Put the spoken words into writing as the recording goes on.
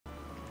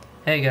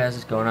Hey guys,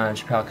 what's going on?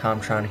 It's your pal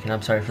Comtronic, and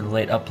I'm sorry for the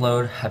late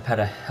upload. I've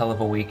had a hell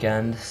of a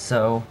weekend,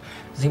 so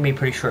this is gonna be a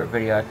pretty short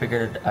video. I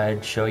figured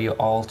I'd show you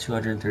all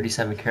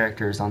 237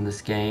 characters on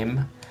this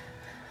game.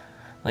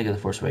 Like The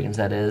Force Awakens,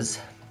 that is.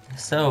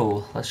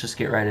 So, let's just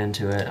get right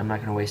into it. I'm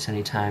not gonna waste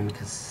any time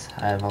because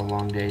I have a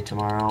long day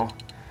tomorrow.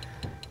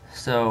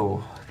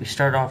 So, we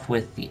start off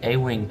with the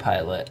A-Wing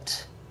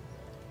pilot,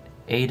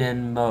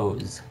 Aiden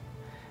Mose,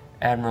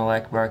 Admiral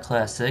Akbar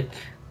Classic,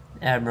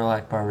 Admiral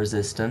Akbar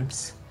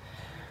Resistance,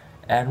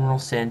 Admiral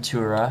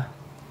Santura,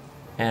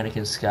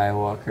 Anakin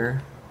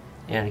Skywalker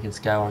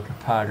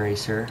Pod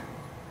Racer,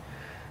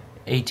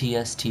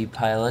 ATST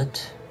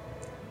Pilot,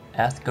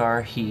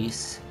 Athgar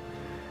Heese,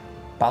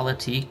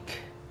 Balatik,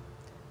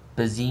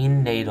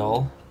 Bazine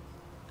Nadal,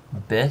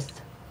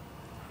 Bith,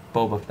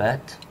 Boba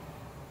Fett,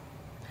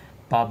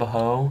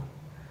 Babaho,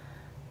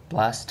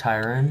 Blast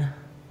Tyron,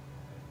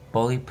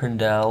 Bully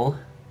Prindell,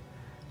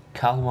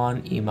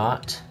 Kalwan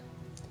Emot,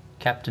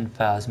 Captain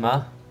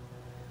Phasma,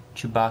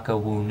 Chewbacca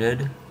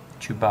Wounded,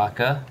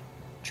 Chewbacca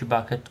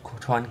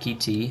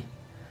Twankiti,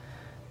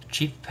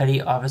 Chief Petty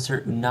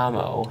Officer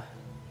Unamo,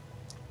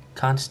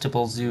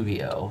 Constable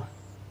Zuvio,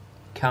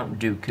 Count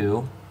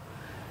Dooku,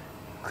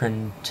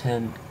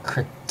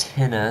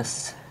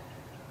 Cretinus,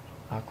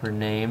 awkward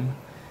name,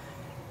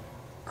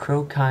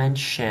 Crokind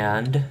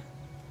Shand,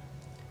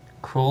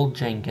 Kroll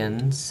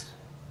Jenkins,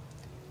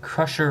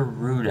 Crusher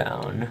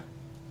Rudown,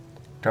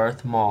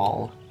 Darth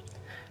Maul,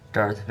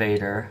 Darth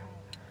Vader,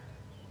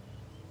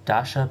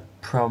 Dasha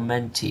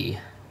Promenti,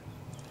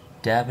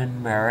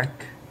 Davin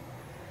Merrick,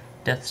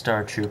 Death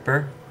Star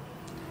Trooper,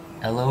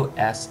 Elo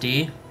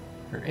Asti,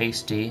 or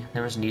Asti,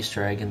 there was an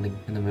Easter egg in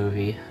the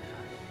movie,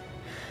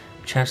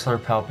 Chancellor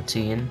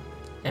Palpatine,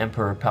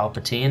 Emperor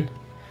Palpatine,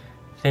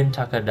 Finn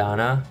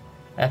Takadana,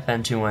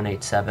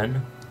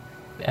 FN2187,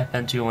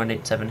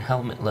 FN2187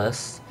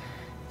 Helmetless,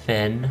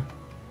 Finn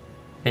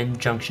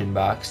Junction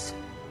Box,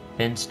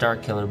 Finn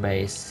Starkiller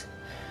Base,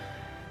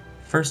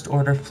 First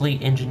Order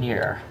Fleet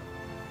Engineer,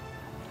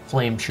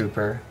 Flame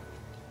Trooper,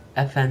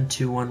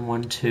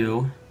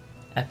 FN2112,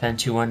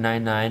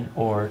 FN2199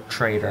 or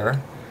Traitor,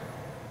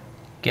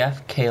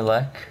 Gef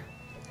Kalek,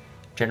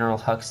 General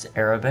Hux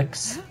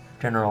Arabics,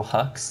 General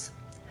Hux,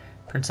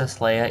 Princess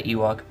Leia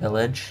Ewok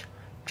Village,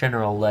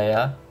 General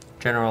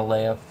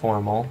Leia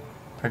Formal,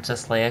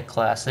 Princess Leia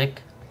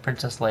Classic,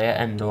 Princess Leia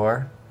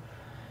Endor,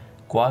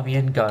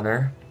 Guavian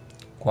Gunner,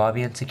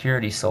 Guavian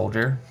Security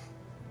Soldier,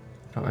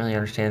 don't really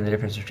understand the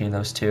difference between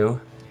those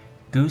two,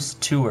 Goose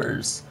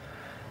Tours,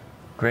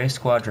 Grey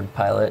Squadron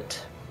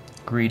Pilot,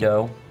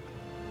 Greedo,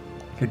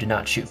 who did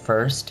not shoot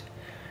first,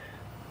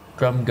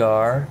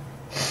 Drumgar,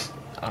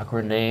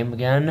 awkward name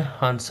again,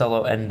 Han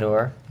Solo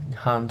Endor,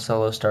 Han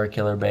Solo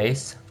Starkiller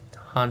Base,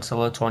 Han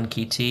Solo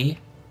Twankiti,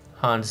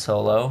 Han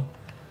Solo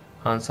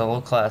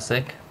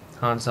Classic,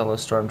 Han Solo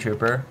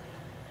Stormtrooper,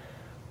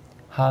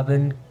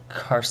 Haben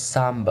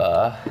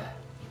Karsamba,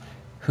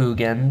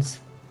 Hugans,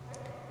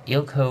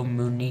 Ilko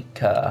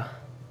Munika,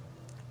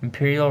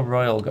 Imperial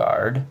Royal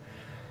Guard,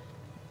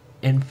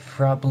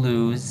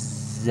 Infrablue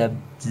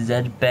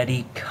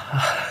Zedbedi.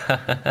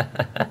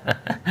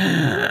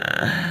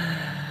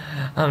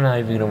 I'm not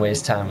even gonna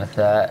waste time with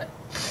that.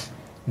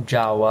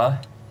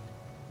 Jawa,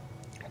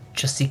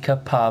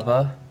 Jessica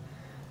Pava,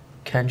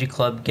 Kanji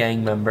Club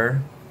Gang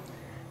Member,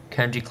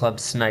 Kanji Club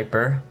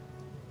Sniper,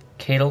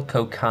 Cadel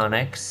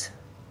Kokonix,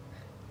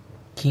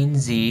 Keen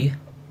Z,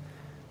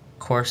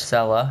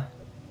 Corsella,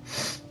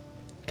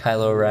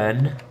 Kylo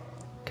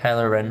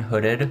Ren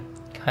Hooded,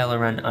 Kylo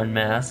Ren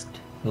Unmasked,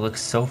 who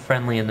looks so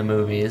friendly in the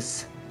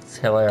movies. It's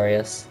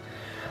hilarious.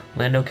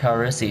 Lando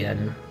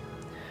Calrissian,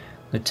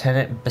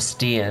 Lieutenant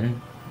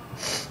Bastian,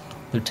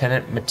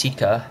 Lieutenant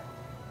Mitaka,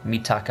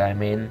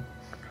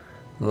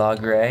 La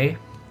Grey,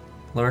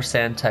 Lor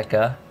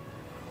Santeca,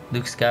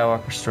 Luke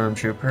Skywalker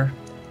Stormtrooper,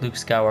 Luke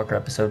Skywalker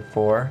Episode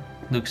 4,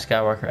 Luke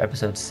Skywalker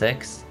Episode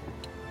 6.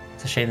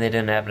 It's a shame they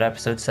didn't have it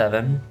Episode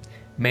 7.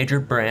 Major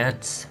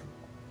Brantz,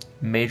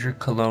 Major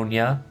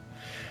Colonia,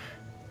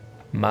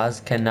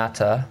 Maz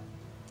Kanata,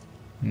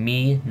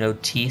 Mi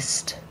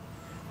Notiste,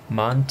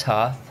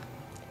 Montoth,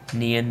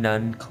 Neon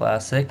Nun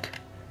Classic,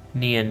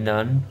 Neon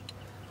Nun,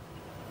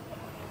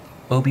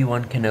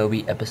 Obi-Wan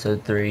Kenobi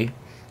Episode 3,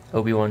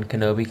 Obi-Wan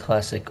Kenobi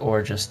Classic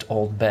or just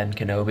Old Ben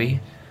Kenobi,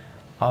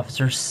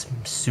 Officer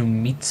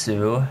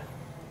Sumitsu,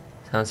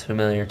 sounds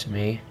familiar to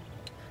me,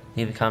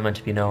 leave a comment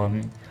if you know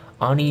him,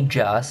 Ani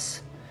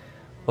Jas,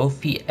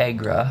 Ofi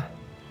Egra,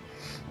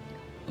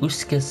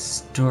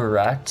 Uskis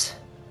Durat,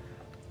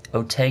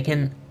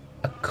 Otagan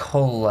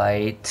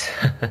Acolyte,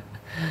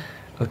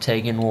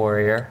 Otagan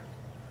Warrior,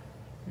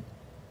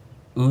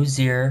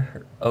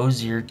 Ozir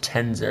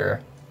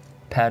Tenzer,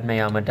 Padme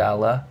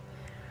Amidala,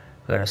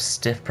 who had a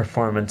stiff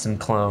performance in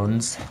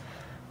Clones,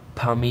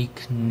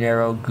 Pamik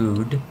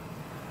Narrowgood,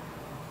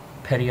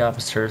 Petty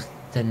Officer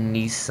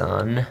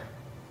Thenisan,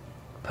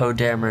 Poe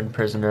Dameron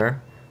Prisoner,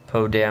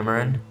 Poe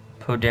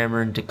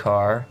Dameron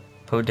Dakar,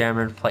 Poe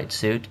Dameron Flight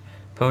Suit,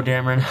 Poe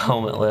Dameron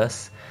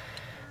Helmetless,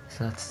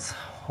 so that's a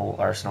whole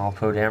arsenal of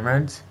Poe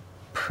Damerons,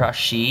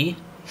 Prashi,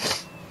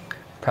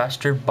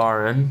 Praster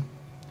Baron,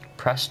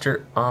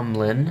 Praster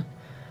Omlin,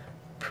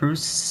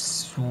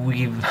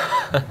 Prusweave,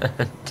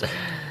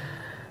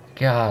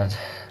 God,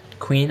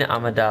 Queen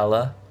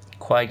Amidala,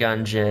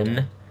 Qui-Gon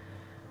Jinn,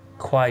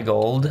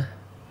 Qui-Gold,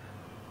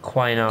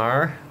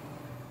 Quinar,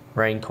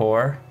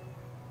 Rancor,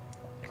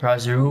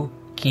 Razu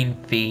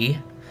Keen-Fi,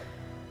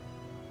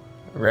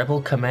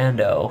 Rebel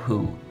Commando,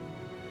 who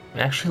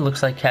actually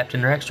looks like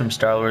Captain Rex from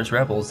Star Wars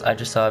Rebels. I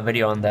just saw a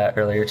video on that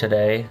earlier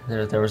today.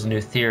 There was a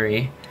new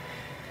theory.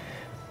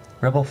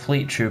 Rebel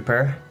Fleet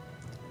Trooper,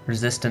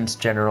 Resistance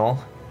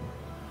General,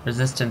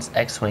 Resistance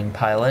X-Wing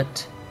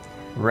Pilot,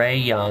 Ray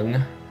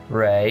Young,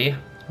 Ray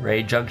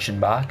Junction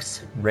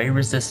Box, Ray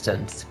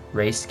Resistance,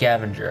 Ray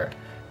Scavenger,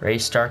 Ray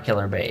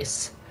Starkiller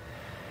Base.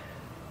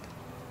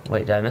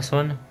 Wait, did I miss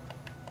one?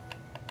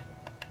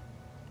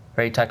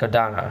 Ray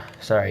Takodana.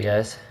 Sorry,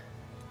 guys.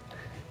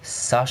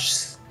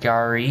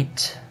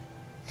 Sashkarit,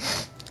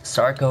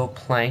 Sarko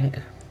Plank,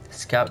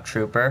 Scout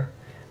Trooper,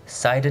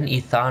 Sidon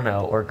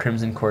Ethano, or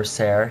Crimson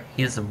Corsair.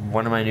 He's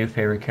one of my new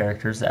favorite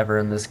characters ever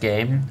in this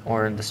game,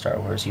 or in the Star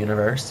Wars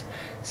universe.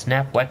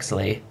 Snap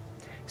Wexley,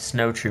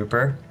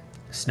 Snowtrooper,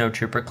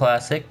 Snowtrooper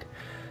Classic,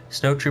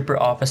 Snowtrooper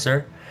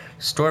Officer,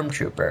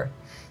 Stormtrooper,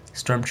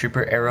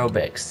 Stormtrooper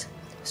Aerobics,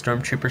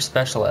 Stormtrooper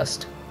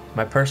Specialist,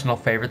 my personal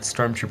favorite,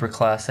 Stormtrooper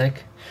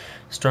Classic,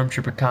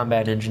 Stormtrooper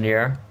Combat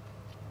Engineer,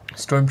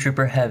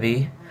 Stormtrooper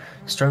Heavy,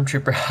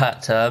 Stormtrooper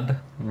Hot Tub,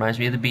 reminds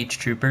me of the Beach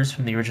Troopers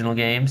from the original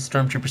game,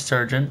 Stormtrooper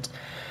Sergeant,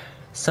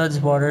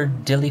 Sudswater,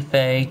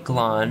 Dillyfay,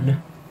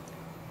 Glon,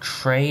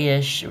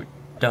 Taryish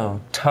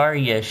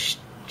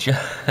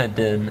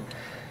Jadin,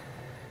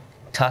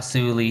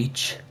 Tasu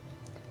Leech,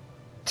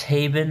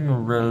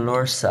 Tabin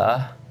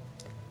Relorsa,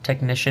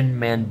 Technician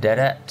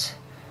Manderet,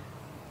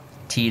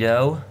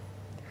 Tito,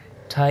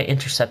 TIE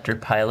Interceptor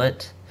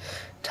Pilot,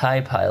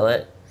 TIE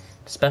Pilot,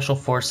 Special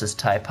Forces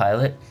TIE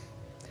Pilot,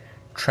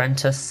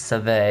 Trentus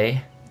Save,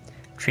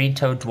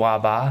 Trito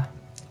Dwaba,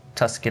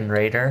 Tusken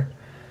Raider,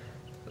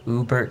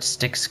 Ubert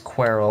Styx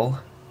Querl,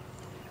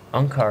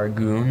 Unkar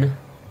Goon,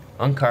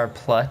 Unkar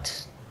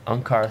Plut,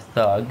 Unkar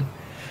Thug,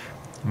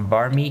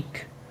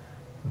 Varmeek,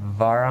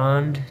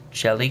 Varand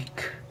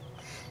Jelik,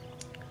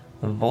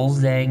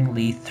 Volzang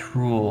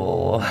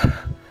Lethrul,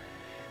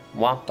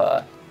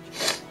 Wampa,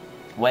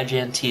 Wedge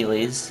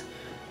Antilles,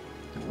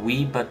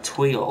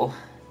 Weebatweel,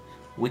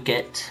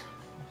 Wicket,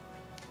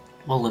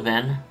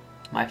 Wollivan,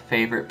 my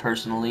favorite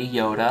personally,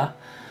 Yoda,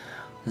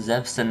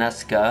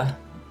 Zevsineska,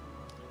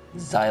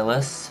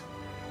 Xylus,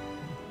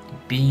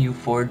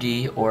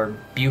 BU4D or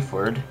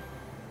Buford,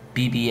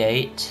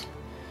 BB-8,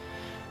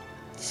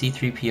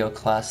 C-3PO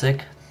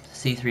Classic,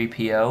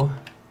 C-3PO,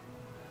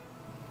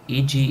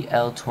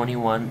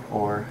 EGL-21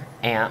 or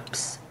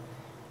AMPS,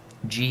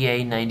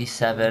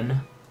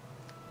 GA-97,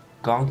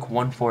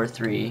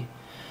 Gonk-143,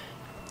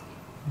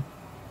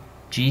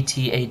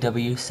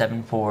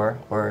 GTAW-74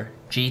 or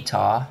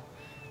GTAW,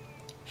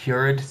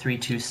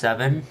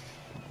 Hurid-327,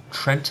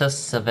 Trentus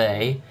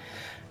Save,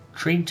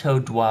 Trinto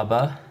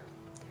Dwaba,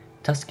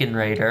 Tusken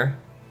Raider,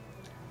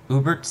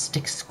 Ubert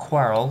Styx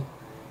Quarrel,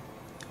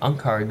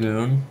 Unkar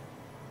Goon,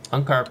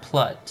 Unkar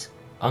Plut,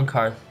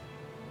 Unkar...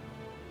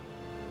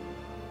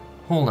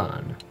 Hold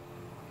on.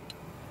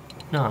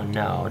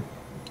 No.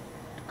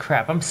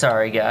 Crap, I'm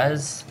sorry,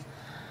 guys.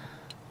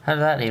 How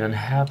did that even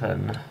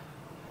happen?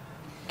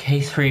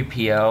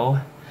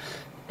 K3PO,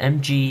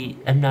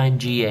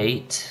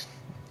 M9G8,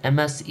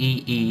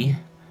 MSEE,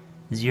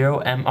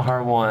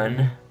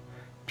 0MR1,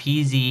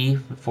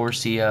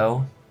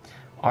 PZ4CO,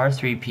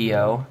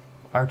 R3PO,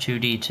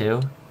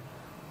 R2D2,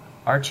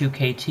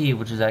 R2KT,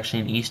 which is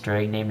actually an Easter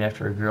egg named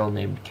after a girl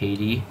named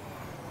Katie.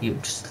 You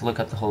just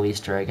look up the whole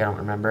Easter egg, I don't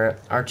remember it.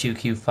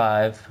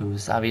 R2Q5,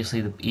 who's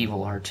obviously the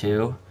evil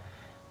R2.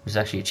 There's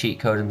actually a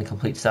cheat code in the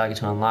complete saga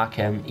to unlock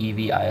him,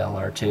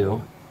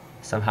 EVILR2.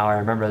 Somehow I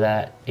remember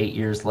that 8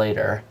 years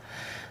later.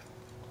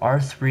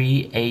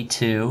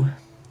 R3A2,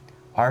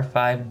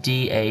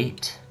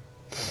 R5D8,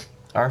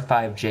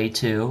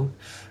 R5J2,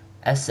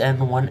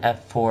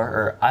 SM1F4,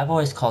 or I've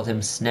always called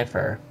him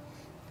Sniffer.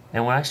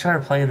 And when I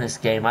started playing this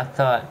game, I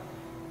thought,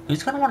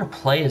 who's going to want to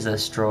play as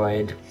this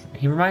droid?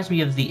 He reminds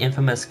me of the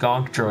infamous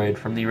Gonk droid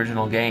from the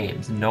original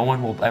games. No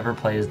one will ever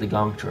play as the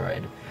Gonk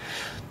droid.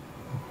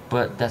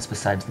 But that's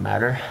besides the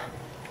matter.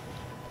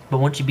 But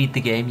once you beat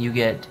the game, you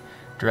get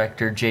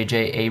Director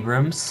J.J.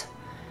 Abrams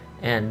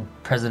and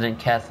President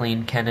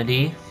Kathleen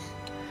Kennedy,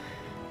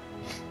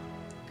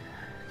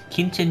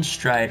 Quintin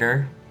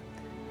Strider,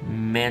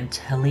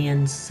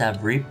 Mantelian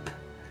Savrip,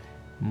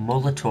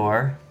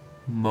 Molitor,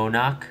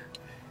 Monarch,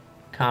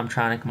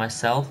 Comtronic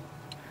myself,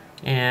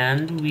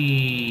 and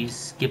we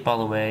skip all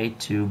the way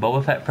to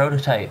Boba Fett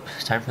Prototype.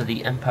 It's time for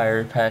the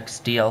Empire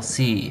Packs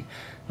DLC.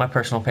 My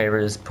personal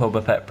favorite is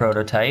Boba Fett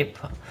Prototype,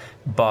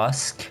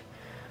 Bosk,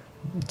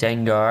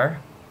 Dengar,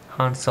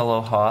 Han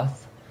Solo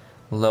Hoth,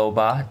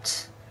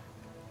 Lobot,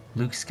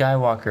 Luke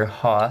Skywalker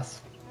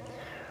Hoth,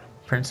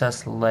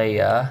 Princess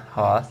Leia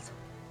Hoth,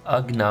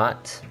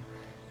 Ugnaught,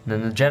 and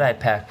then the Jedi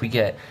Pack we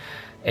get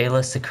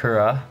Ayla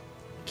Sakura,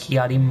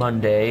 Kiadi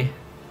Monday,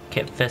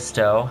 Kit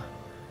Fisto,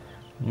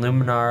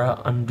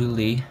 Luminara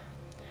Unduli,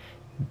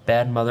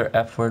 Bad Mother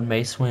F-Word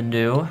Mace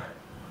Windu,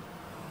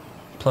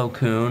 Plo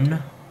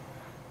Koon,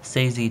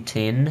 Sazy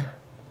Tin,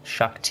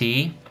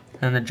 Shakti,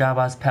 and the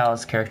Jabba's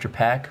Palace character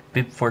pack,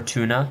 Bib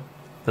Fortuna,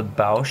 the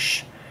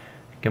Bausch,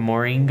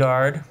 Gamorrean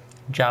Guard,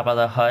 Jabba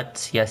the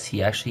Hutt, yes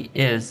he actually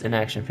is an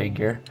action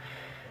figure,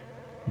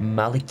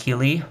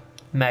 Malikili,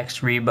 Max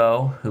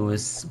Rebo, who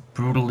is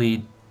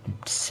brutally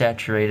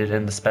saturated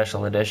in the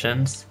special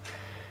editions,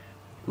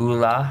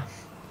 Ula,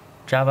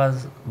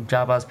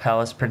 Jabba's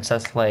Palace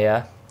Princess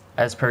Leia.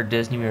 As per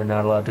Disney, we are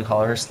not allowed to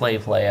call her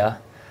Slave Leia.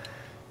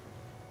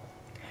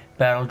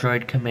 Battle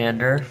Droid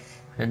Commander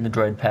in the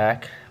droid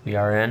pack we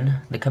are in.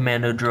 The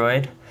Commando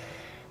Droid.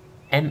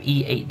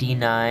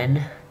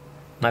 ME8D9,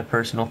 my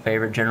personal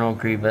favorite, General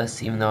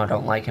Grievous, even though I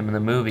don't like him in the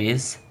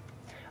movies.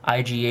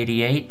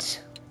 IG-88.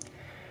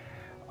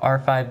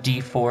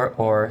 R5-D4,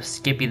 or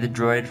Skippy the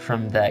Droid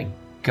from that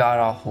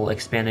god-awful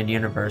Expanded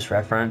Universe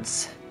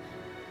reference.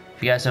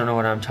 If you guys don't know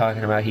what I'm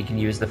talking about, he can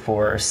use the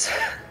Force.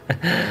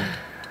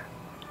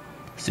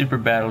 Super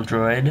Battle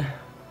Droid,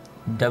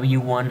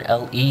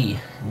 W1LE.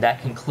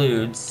 That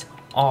concludes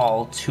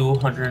all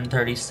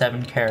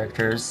 237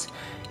 characters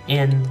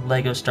in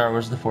LEGO Star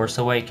Wars The Force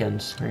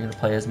Awakens. We're going to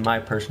play as my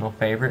personal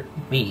favorite,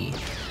 me.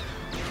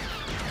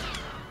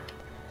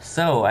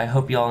 So, I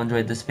hope you all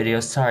enjoyed this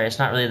video. Sorry, it's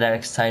not really that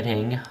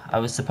exciting. I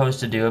was supposed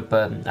to do it,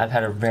 but I've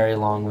had a very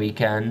long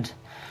weekend.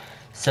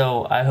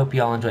 So, I hope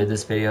you all enjoyed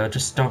this video.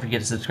 Just don't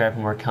forget to subscribe for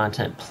more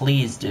content.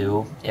 Please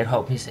do. It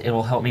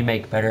will help me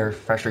make better,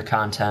 fresher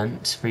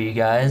content for you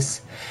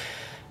guys.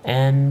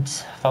 And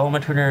follow my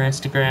Twitter and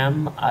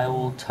Instagram. I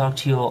will talk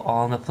to you all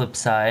on the flip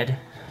side.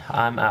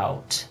 I'm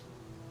out.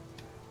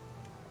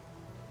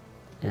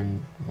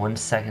 In 1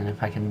 second,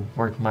 if I can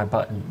work my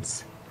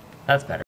buttons. That's better.